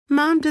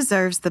Mom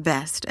deserves the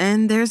best,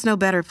 and there's no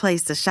better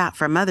place to shop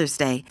for Mother's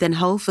Day than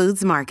Whole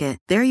Foods Market.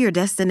 They're your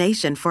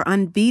destination for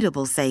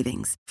unbeatable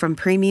savings, from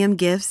premium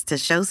gifts to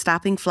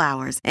show-stopping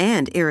flowers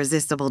and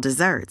irresistible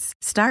desserts.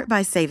 Start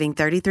by saving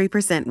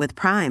 33% with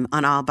Prime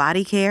on all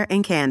body care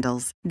and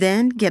candles.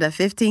 Then get a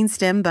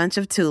 15-stem bunch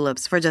of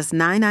tulips for just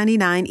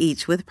 $9.99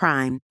 each with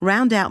Prime.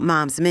 Round out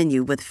Mom's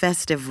menu with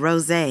festive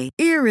rosé,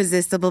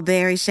 irresistible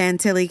berry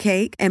chantilly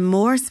cake, and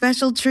more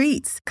special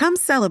treats. Come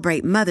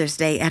celebrate Mother's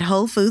Day at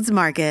Whole Foods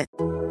Market.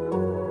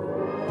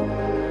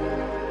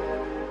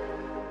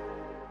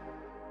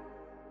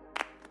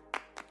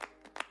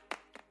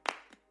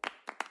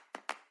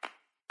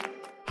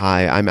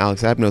 Hi, I'm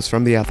Alex Abnos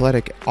from The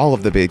Athletic. All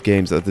of the big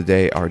games of the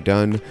day are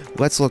done.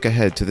 Let's look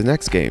ahead to the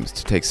next games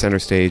to take center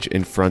stage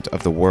in front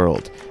of the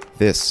world.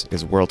 This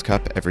is World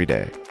Cup Every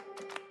Day.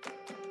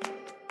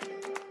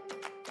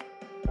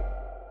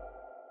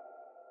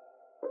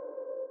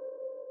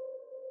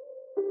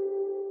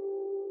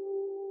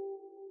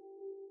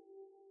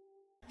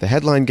 The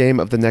headline game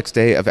of the next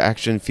day of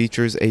action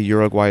features a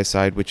Uruguay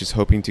side which is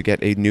hoping to get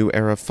a new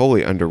era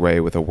fully underway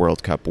with a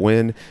World Cup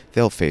win.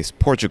 They'll face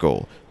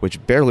Portugal,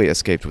 which barely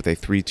escaped with a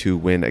 3-2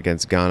 win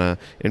against Ghana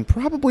in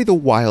probably the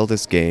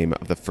wildest game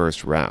of the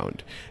first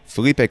round.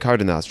 Felipe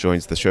Cardenas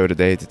joins the show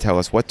today to tell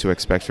us what to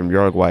expect from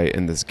Uruguay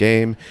in this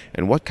game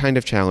and what kind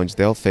of challenge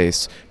they'll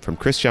face from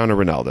Cristiano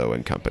Ronaldo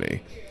and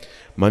company.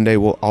 Monday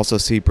will also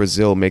see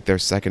Brazil make their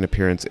second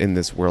appearance in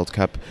this World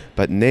Cup,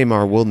 but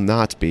Neymar will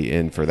not be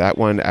in for that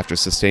one after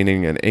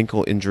sustaining an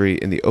ankle injury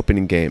in the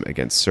opening game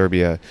against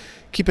Serbia.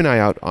 Keep an eye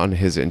out on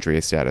his injury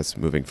status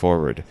moving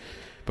forward.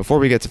 Before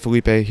we get to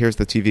Felipe, here's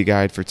the TV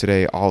guide for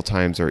today. All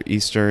times are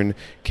Eastern.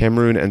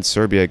 Cameroon and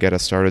Serbia get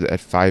us started at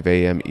 5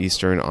 a.m.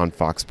 Eastern on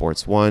Fox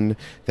Sports 1.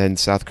 Then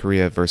South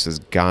Korea versus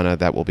Ghana,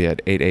 that will be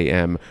at 8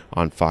 a.m.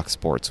 on Fox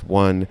Sports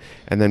 1.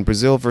 And then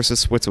Brazil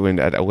versus Switzerland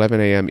at 11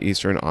 a.m.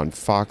 Eastern on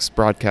Fox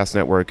Broadcast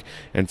Network.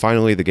 And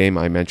finally, the game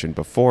I mentioned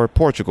before,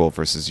 Portugal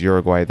versus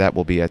Uruguay, that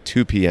will be at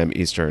 2 p.m.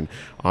 Eastern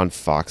on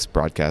Fox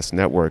Broadcast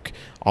Network.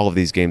 All of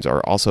these games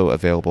are also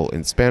available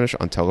in Spanish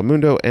on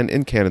Telemundo and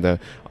in Canada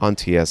on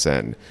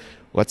TSN.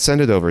 Let's send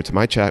it over to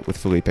my chat with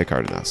Felipe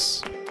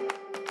Cardenas.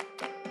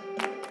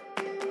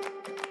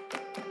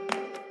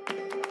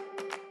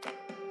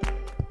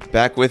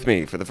 Back with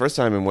me for the first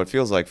time in what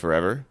feels like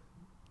forever.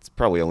 It's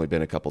probably only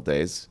been a couple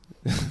days.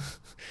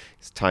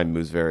 Time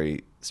moves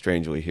very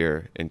strangely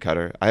here in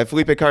Qatar. I have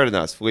Felipe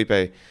Cardenas.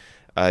 Felipe,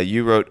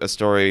 you wrote a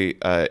story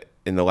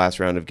in the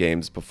last round of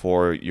games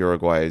before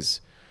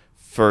Uruguay's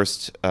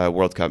first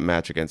World Cup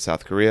match against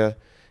South Korea.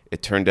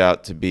 It turned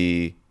out to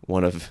be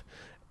one of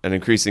an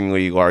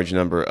increasingly large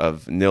number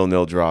of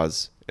 0-0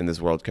 draws in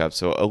this World Cup.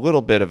 So a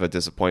little bit of a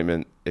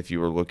disappointment if you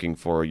were looking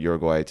for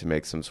Uruguay to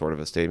make some sort of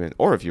a statement,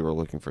 or if you were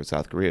looking for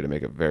South Korea to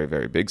make a very,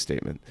 very big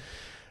statement.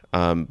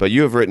 But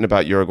you have written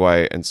about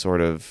Uruguay and sort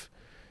of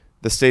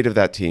the state of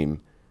that team.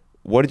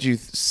 What did you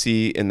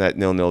see in that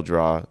 0-0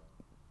 draw?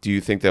 Do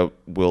you think that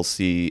we'll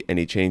see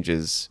any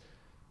changes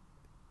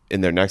in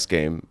their next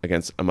game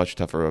against a much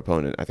tougher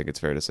opponent, I think it's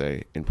fair to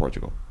say, in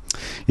Portugal?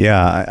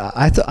 Yeah,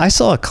 I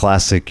saw a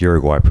classic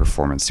Uruguay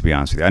performance, to be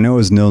honest with you. I know it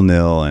was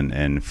 0-0,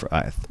 and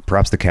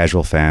perhaps the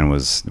casual fan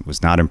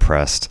was not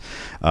impressed,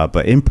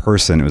 but in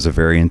person, it was a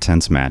very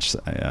intense match.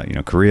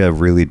 Korea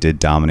really did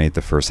dominate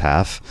the first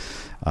half.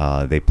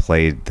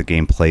 The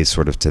game played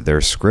sort of to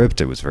their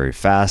script. It was very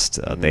fast.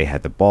 They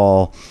had the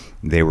ball.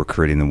 They were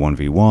creating the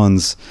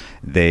 1v1s.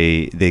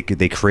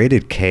 They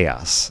created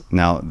chaos.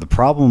 Now, the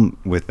problem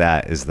with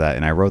that is that,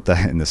 and I wrote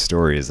that in the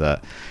story, is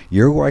that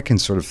Uruguay can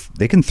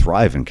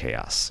thrive in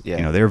chaos.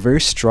 Yeah. They're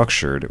very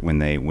structured when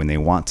they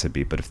want to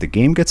be, but if the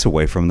game gets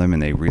away from them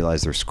and they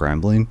realize they're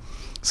scrambling,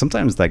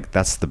 sometimes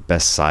that's the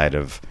best side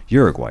of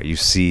Uruguay. You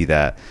see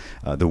that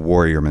the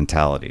warrior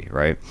mentality,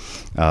 right?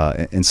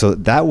 And so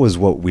that was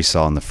what we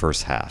saw in the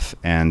first half.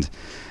 And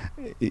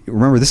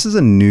remember, this is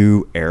a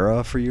new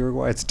era for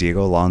Uruguay. It's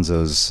Diego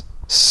Alonso's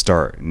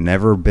start.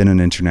 Never been an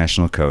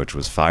international coach.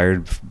 Was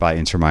fired by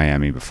Inter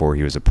Miami before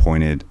he was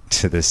appointed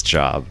to this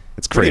job.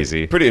 It's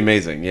crazy. Pretty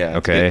amazing, yeah.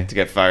 Okay. To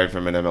get fired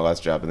from an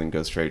MLS job and then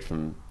go straight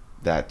from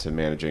that to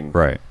managing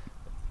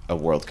a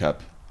World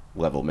Cup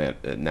level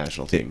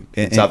national team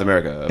in South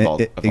America of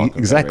all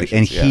exactly.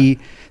 And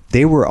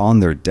they were on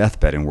their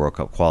deathbed in World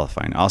Cup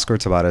qualifying. Oscar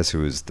Tabarez,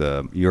 who was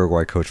the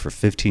Uruguay coach for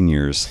 15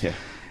 years,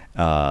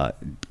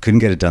 couldn't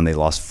get it done. They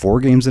lost 4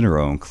 games in a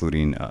row,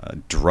 including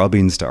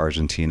drubbings to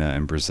Argentina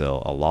and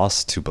Brazil, a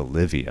loss to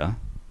Bolivia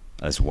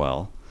as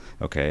well.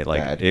 Okay,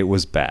 bad. It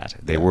was bad.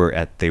 They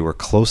were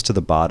close to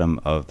the bottom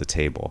of the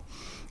table,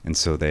 and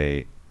so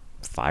they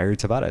fired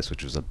Tabarez,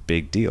 which was a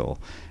big deal,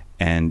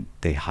 and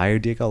they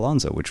hired Diego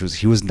Alonso,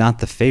 he was not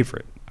the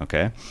favorite.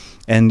 Okay,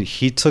 and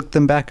he took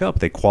them back up.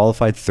 They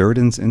qualified third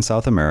in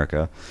South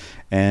America,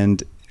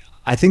 and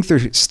I think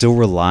they're still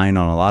relying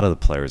on a lot of the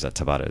players that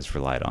Tabarez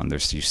relied on.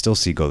 You still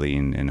see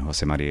Godin and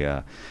Jose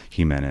Maria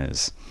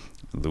Jimenez.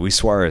 Luis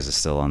Suarez is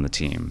still on the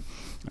team.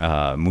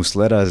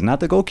 Muslera is not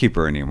the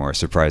goalkeeper anymore,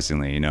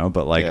 surprisingly,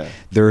 but like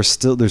there's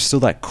still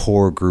that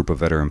core group of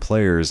veteran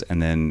players,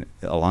 and then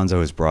Alonso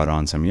has brought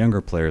on some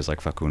younger players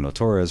like Facundo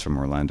Torres from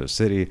Orlando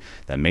City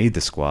that made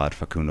the squad.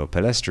 Facundo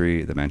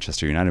Pellistri, the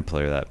Manchester United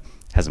player that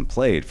hasn't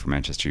played for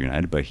Manchester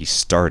United, but he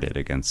started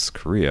against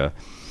Korea.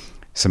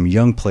 Some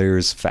young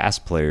players,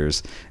 fast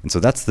players, and so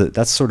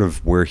that's sort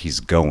of where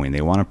he's going.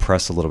 They want to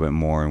press a little bit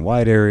more in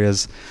wide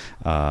areas,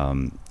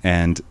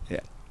 and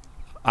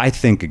I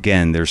think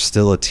again there's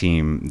still a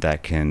team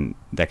that can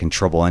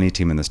trouble any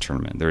team in this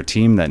tournament. They're a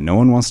team that no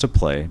one wants to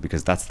play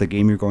because that's the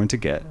game you're going to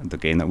get, the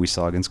game that we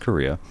saw against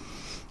Korea.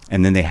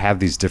 And then they have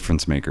these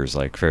difference makers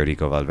like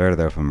Federico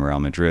Valverde from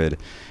Real Madrid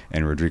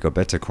and Rodrigo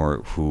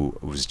Betancourt, who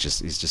is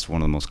just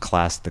one of the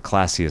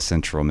classiest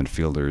central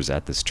midfielders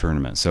at this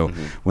tournament. So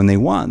when they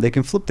want, they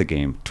can flip the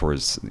game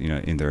towards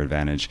in their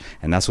advantage,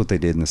 and that's what they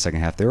did in the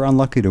second half. They were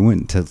unlucky to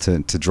win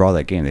to draw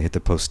that game. They hit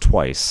the post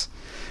twice,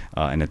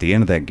 and at the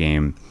end of that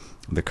game,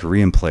 the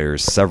Korean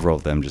players, several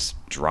of them, just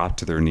dropped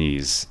to their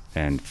knees,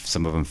 and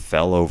some of them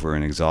fell over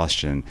in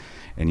exhaustion.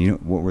 And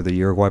what were the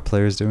Uruguay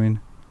players doing?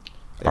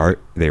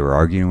 They were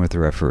arguing with the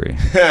referee.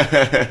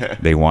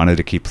 They wanted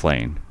to keep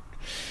playing.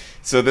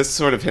 So this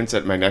sort of hints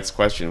at my next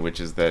question, which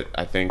is that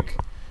I think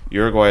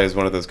Uruguay is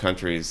one of those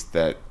countries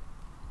that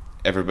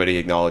everybody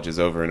acknowledges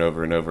over and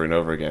over and over and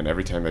over again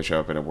every time they show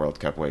up in a World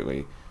Cup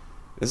lately.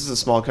 This is a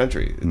small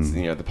country. It's,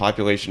 the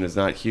population is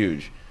not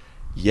huge,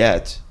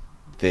 yet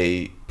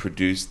they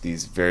produce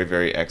these very,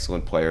 very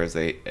excellent players.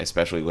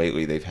 Especially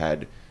lately, they've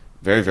had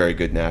very, very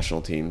good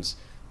national teams.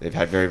 They've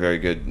had very, very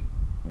good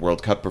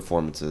World Cup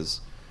performances.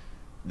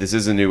 This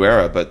is a new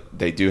era, but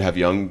they do have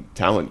young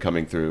talent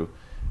coming through.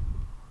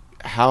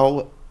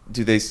 How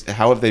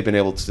have they been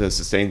able to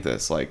sustain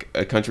this? Like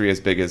a country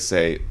as big as,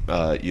 say,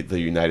 the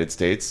United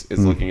States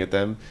is looking at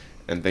them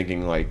and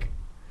thinking, like,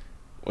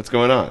 what's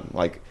going on?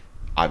 Like,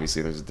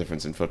 obviously there's a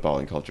difference in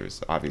footballing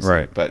cultures, obviously.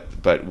 Right.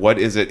 But what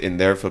is it in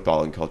their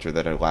footballing culture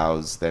that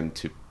allows them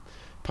to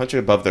punch it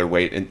above their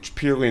weight, and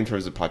purely in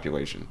terms of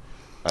population,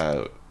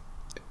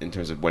 in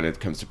terms of when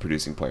it comes to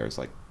producing players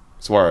like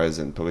Suarez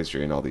and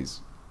Pellistri and all these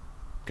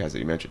guys that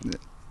you mentioned?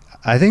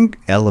 I think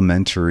from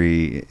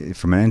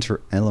an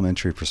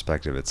elementary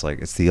perspective, it's like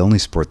it's the only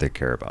sport they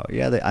care about.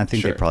 Yeah, I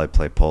think they probably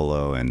play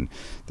polo and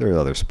there are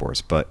other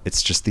sports, but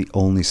it's just the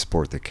only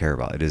sport they care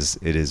about. It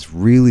is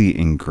really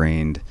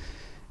ingrained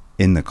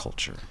in the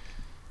culture.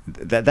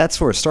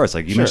 That's where it starts.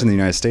 Like you mentioned the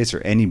United States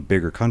or any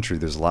bigger country,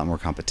 there's a lot more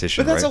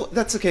competition. But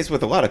that's the case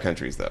with a lot of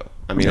countries, though.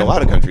 I mean, a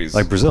lot of countries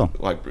like Brazil.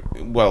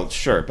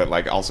 But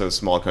like also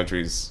small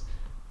countries.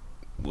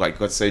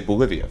 Like, let's say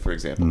Bolivia, for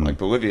example. Like,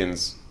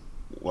 Bolivians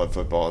love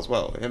football as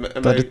well. Am I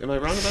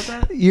wrong about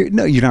that? You're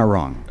not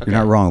wrong. Okay. You're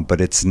not wrong, but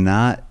it's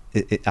not...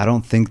 I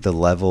don't think the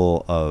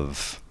level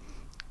of,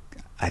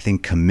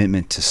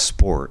 commitment to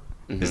sport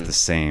is the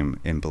same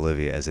in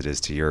Bolivia as it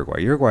is to Uruguay.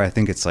 Uruguay, I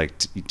think it's like,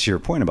 to your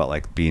point about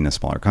like being a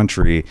smaller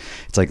country,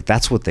 it's like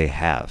that's what they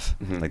have.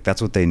 Like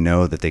that's what they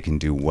know that they can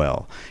do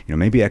well.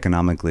 Maybe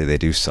economically they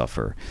do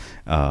suffer.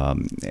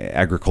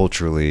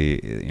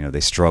 Agriculturally, they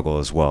struggle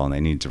as well, and they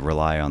need to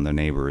rely on their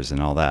neighbors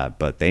and all that.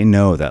 But they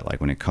know that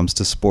like when it comes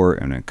to sport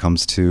and when it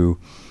comes to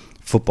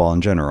football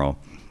in general,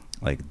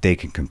 like they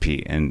can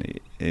compete. And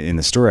in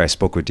the story, I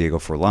spoke with Diego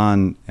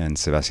Forlan and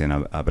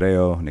Sebastián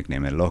Abreu,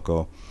 nicknamed El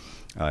Loco.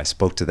 I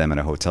spoke to them at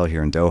a hotel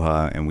here in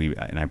Doha,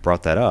 and I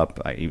brought that up.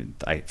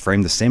 I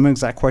framed the same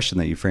exact question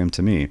that you framed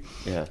to me.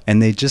 Yeah.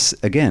 And they just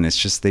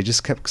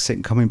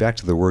kept coming back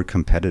to the word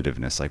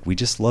competitiveness. Like, we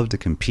just love to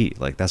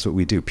compete. Like, that's what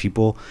we do.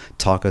 People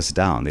talk us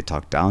down. They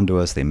talk down to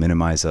us. They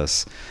minimize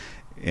us.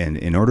 And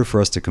in order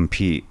for us to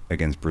compete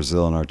against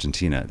Brazil and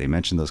Argentina, they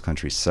mentioned those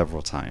countries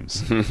several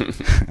times.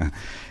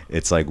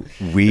 It's like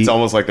it's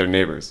almost like they're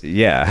neighbors.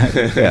 Yeah.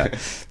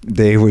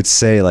 They would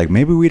say like,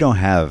 maybe we don't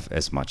have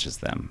as much as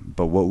them,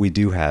 but what we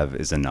do have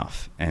is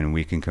enough, and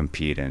we can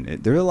compete. And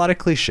there are a lot of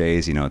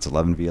cliches. It's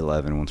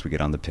 11v11 once we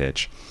get on the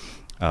pitch.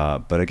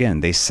 But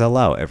again, they sell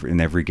out in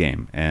every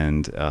game,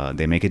 and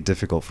they make it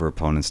difficult for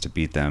opponents to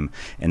beat them.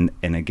 And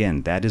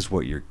again, that is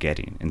what you're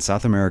getting. In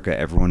South America,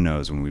 everyone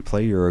knows when we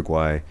play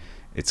Uruguay,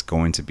 it's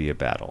going to be a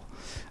battle.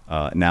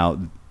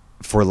 Now,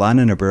 Forlan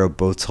and Abreu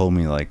both told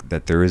me like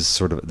that there's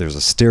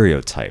a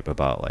stereotype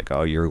about like,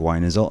 oh,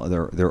 Uruguayan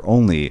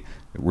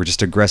we're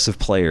just aggressive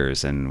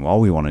players, and all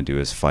we want to do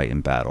is fight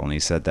and battle. And he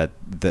said that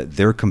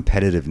their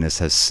competitiveness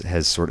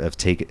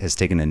has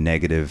taken a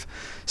negative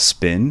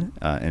spin,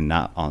 and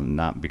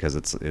not because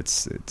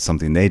it's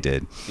something they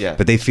did,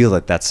 but they feel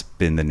that that's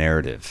been the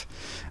narrative.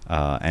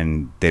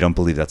 And they don't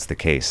believe that's the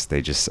case.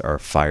 They just are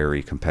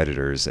fiery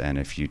competitors, and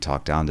if you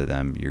talk down to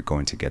them, you're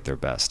going to get their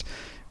best.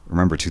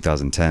 Remember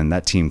 2010,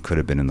 that team could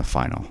have been in the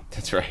final.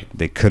 That's right.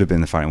 They could have been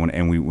in the final.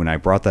 When I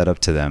brought that up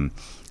to them,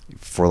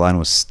 Forlan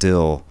was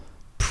still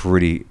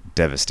pretty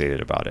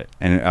devastated about it.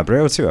 And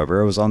Abreu too.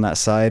 Abreu was on that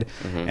side,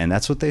 and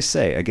that's what they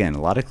say. Again,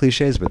 a lot of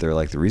cliches, but they're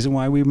like, the reason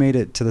why we made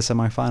it to the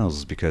semifinals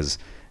is because,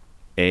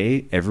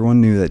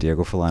 everyone knew that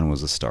Diego Forlan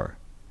was a star.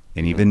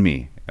 And even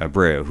me,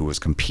 Abreu, who was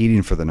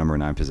competing for the number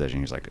 9 position,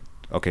 he was like,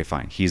 okay,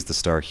 fine, he's the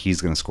star,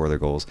 he's going to score their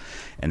goals.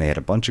 And they had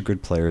a bunch of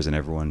good players, and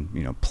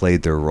everyone,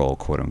 played their role,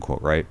 quote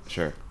unquote, right?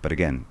 Sure. But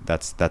again,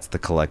 that's the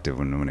collective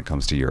when it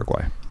comes to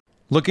Uruguay.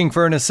 Looking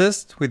for an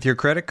assist with your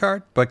credit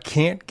card, but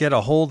can't get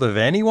a hold of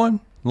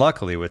anyone?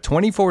 Luckily, with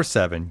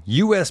 24/7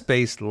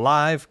 U.S.-based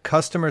live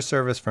customer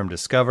service from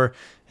Discover,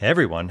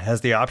 everyone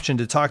has the option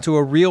to talk to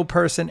a real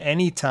person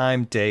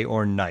anytime, day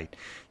or night.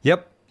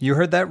 Yep, you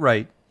heard that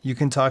right. You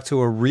can talk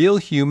to a real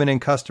human in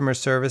customer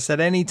service at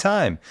any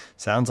time.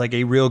 Sounds like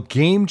a real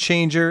game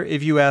changer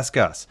if you ask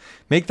us.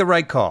 Make the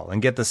right call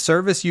and get the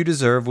service you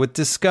deserve with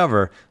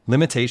Discover.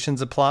 Limitations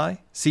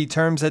apply. See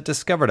terms at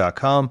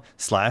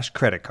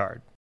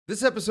discover.com/creditcard.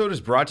 This episode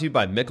is brought to you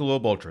by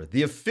Michelob Ultra,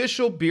 the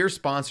official beer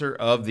sponsor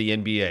of the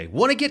NBA.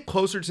 Want to get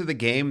closer to the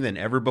game than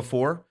ever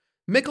before?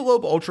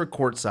 Michelob Ultra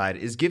Courtside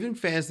is giving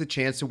fans the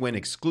chance to win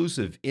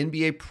exclusive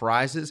NBA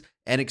prizes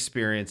and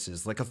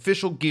experiences like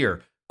official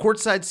gear,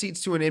 courtside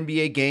seats to an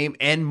NBA game,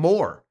 and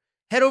more.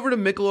 Head over to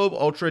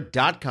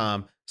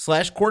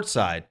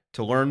MichelobUltra.com/courtside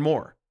to learn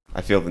more.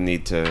 I feel the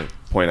need to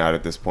point out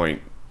at this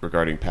point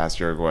regarding past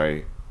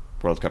Uruguay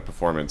World Cup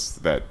performance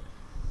that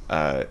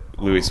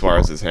Luis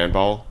Suarez's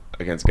handball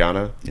against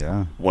Ghana,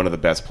 one of the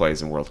best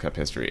plays in World Cup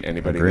history.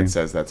 Anybody that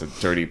says that's a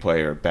dirty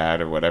play or bad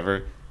or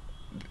whatever,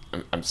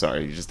 I'm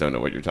sorry, you just don't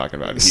know what you're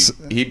talking about.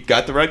 He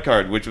got the red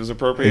card, which was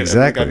appropriate.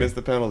 Exactly. And missed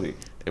the penalty.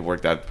 It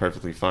worked out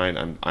perfectly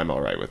fine. I'm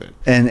all right with it.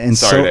 And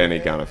sorry to any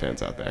Ghana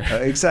fans out there.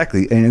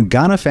 Exactly. And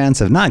Ghana fans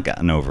have not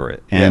gotten over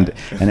it. And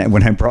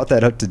when I brought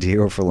that up to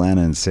Diego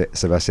Forlana and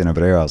Sebastian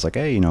Abreu, I was like,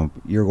 hey,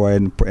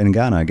 Uruguay and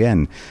Ghana,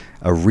 again,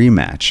 a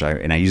rematch.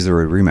 I used the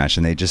word rematch,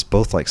 and they just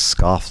both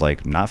scoffed,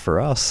 not for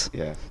us.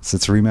 Yeah. So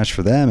it's a rematch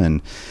for them.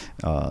 And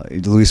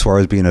Luis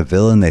Suarez being a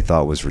villain, they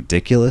thought was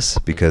ridiculous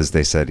because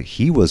they said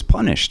he was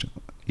punished.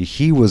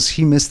 He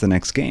missed the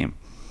next game.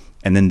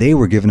 And then they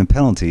were given a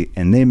penalty,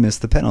 and they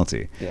missed the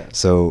penalty. Yeah.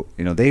 So,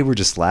 they were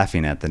just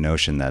laughing at the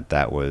notion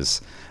that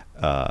was,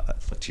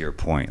 to your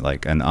point,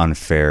 an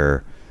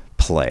unfair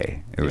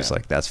play. It was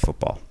that's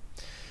football.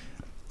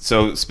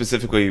 So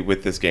specifically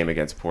with this game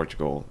against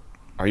Portugal,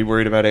 are you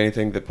worried about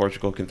anything that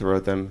Portugal can throw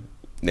at them,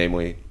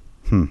 namely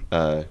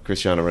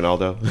Cristiano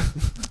Ronaldo?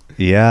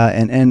 Yeah,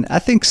 and I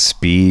think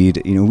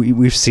speed.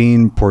 We've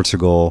seen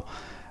Portugal.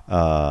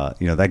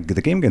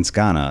 The game against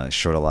Ghana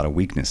showed a lot of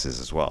weaknesses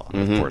as well.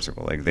 With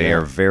Portugal, they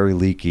are very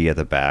leaky at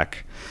the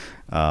back.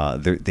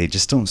 They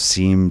just don't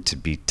seem to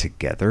be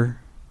together.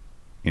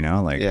 I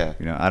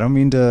don't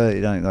mean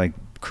to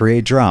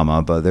create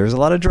drama, but there's a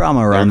lot of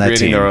drama around that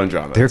team. They're creating their own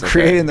drama. They're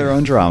creating their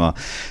own drama,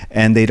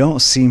 and they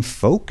don't seem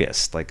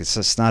focused. It's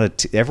just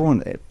not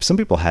everyone. Some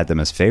people had them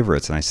as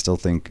favorites, and I still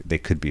think they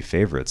could be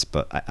favorites,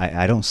 but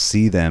I don't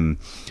see them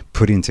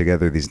putting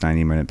together these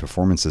 90-minute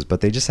performances. But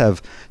they just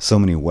have so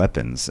many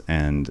weapons,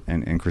 and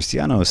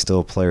Cristiano is still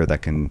a player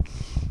that can,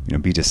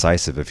 be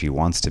decisive if he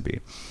wants to be.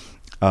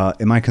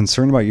 Am I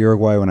concerned about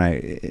Uruguay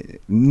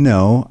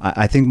No,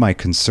 I think my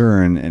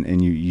concern,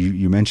 and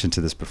you mentioned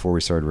to this before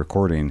we started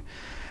recording,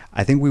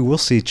 I think we will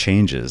see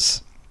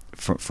changes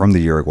from the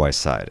Uruguay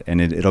side.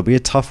 And it'll be a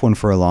tough one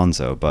for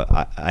Alonso, but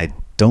I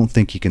don't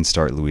think he can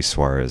start Luis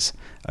Suarez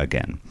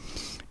again.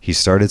 He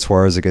started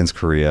Suarez against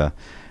Korea.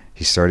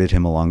 He started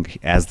him along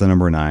as the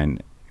number 9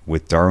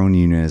 with Darwin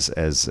Núñez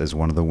as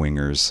one of the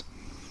wingers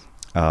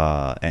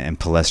and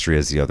Palestri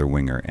as the other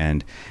winger.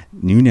 And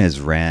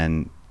Núñez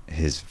ran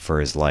for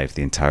his life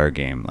the entire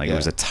game. It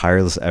was a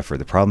tireless effort.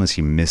 The problem is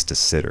he missed a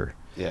sitter.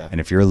 Yeah.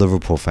 And if you're a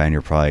Liverpool fan,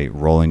 you're probably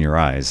rolling your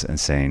eyes and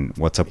saying,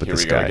 what's up with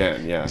this guy?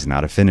 Again. Yeah. He's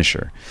not a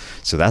finisher.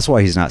 So that's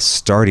why he's not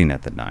starting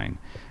at the 9.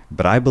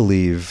 But I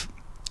believe,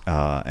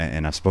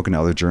 and I've spoken to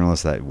other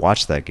journalists that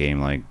watched that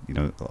game,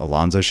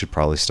 Alonso should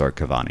probably start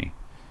Cavani.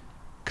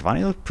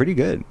 Cavani looked pretty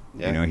good.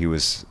 Yeah. He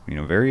was,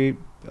 very,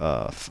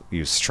 he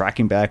was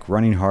tracking back,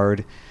 running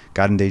hard,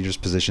 got in dangerous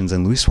positions,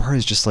 and Luis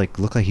Suarez just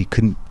looked like he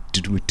couldn't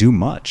do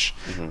much,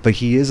 but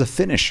he is a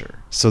finisher.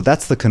 So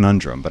that's the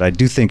conundrum. But I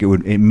do think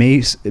it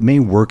may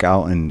work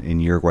out in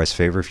Uruguay's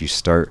favor if you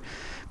start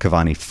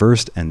Cavani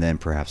first and then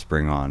perhaps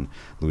bring on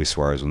Luis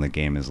Suarez when the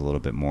game is a little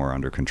bit more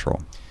under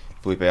control.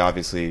 Felipe,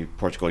 obviously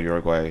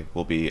Portugal-Uruguay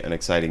will be an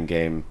exciting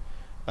game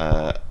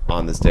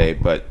on this day,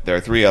 but there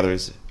are 3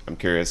 others. I'm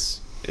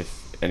curious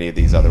if any of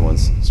these other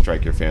ones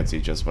strike your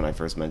fancy. Just when I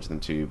first mentioned them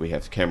to you, we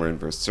have Cameroon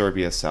versus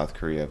Serbia, South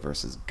Korea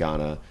versus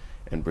Ghana,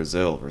 and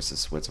Brazil versus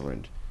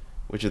Switzerland.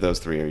 Which of those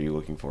 3 are you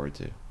looking forward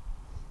to?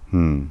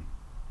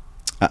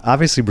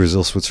 Obviously,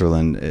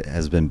 Brazil-Switzerland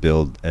has been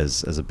billed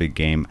as a big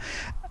game.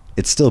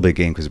 It's still a big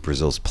game because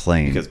Brazil's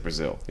playing. Because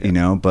Brazil,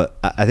 yeah. But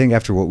I think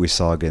after what we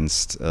saw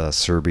against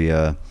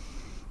Serbia,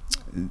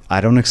 I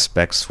don't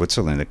expect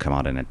Switzerland to come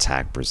out and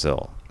attack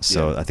Brazil.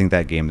 So I think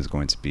that game is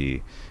going to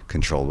be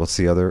controlled. What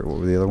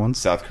were the other ones?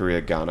 South Korea,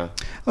 Ghana.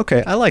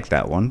 Okay, I like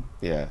that one.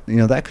 Yeah.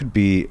 That could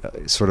be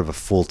sort of a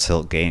full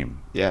tilt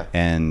game. Yeah.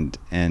 And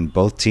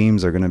both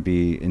teams are going to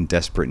be in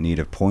desperate need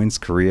of points.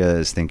 Korea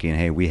is thinking,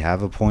 hey, we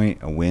have a point,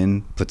 a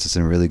win puts us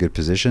in a really good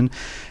position.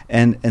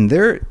 And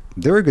they're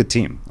a good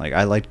team.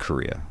 I like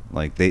Korea.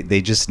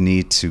 They just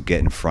need to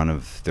get in front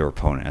of their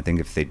opponent. I think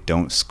if they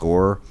don't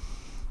score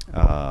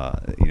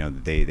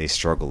they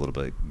struggle a little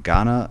bit.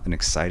 Ghana, an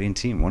exciting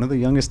team, one of the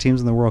youngest teams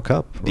in the World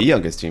Cup. The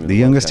youngest team. The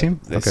youngest team.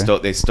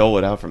 They stole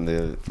it out from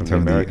the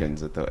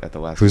Americans at the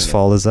last. Whose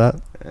fault is that?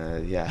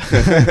 Yeah.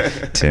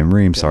 Tim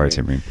Ream. Sorry,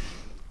 Tim Ream.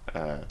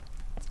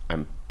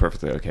 I'm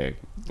perfectly okay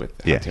with.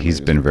 Yeah, he's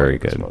been very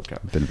good.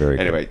 Been very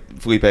good. Anyway,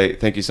 Felipe,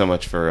 thank you so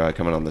much for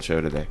coming on the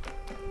show today.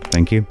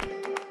 Thank you.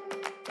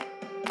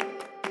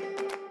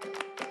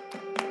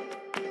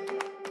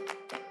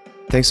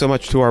 Thanks so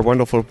much to our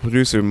wonderful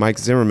producer, Mike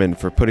Zimmerman,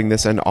 for putting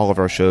this and all of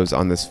our shows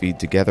on this feed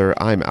together.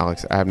 I'm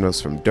Alex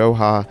Abnos from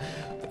Doha.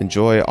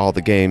 Enjoy all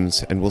the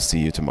games, and we'll see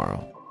you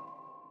tomorrow.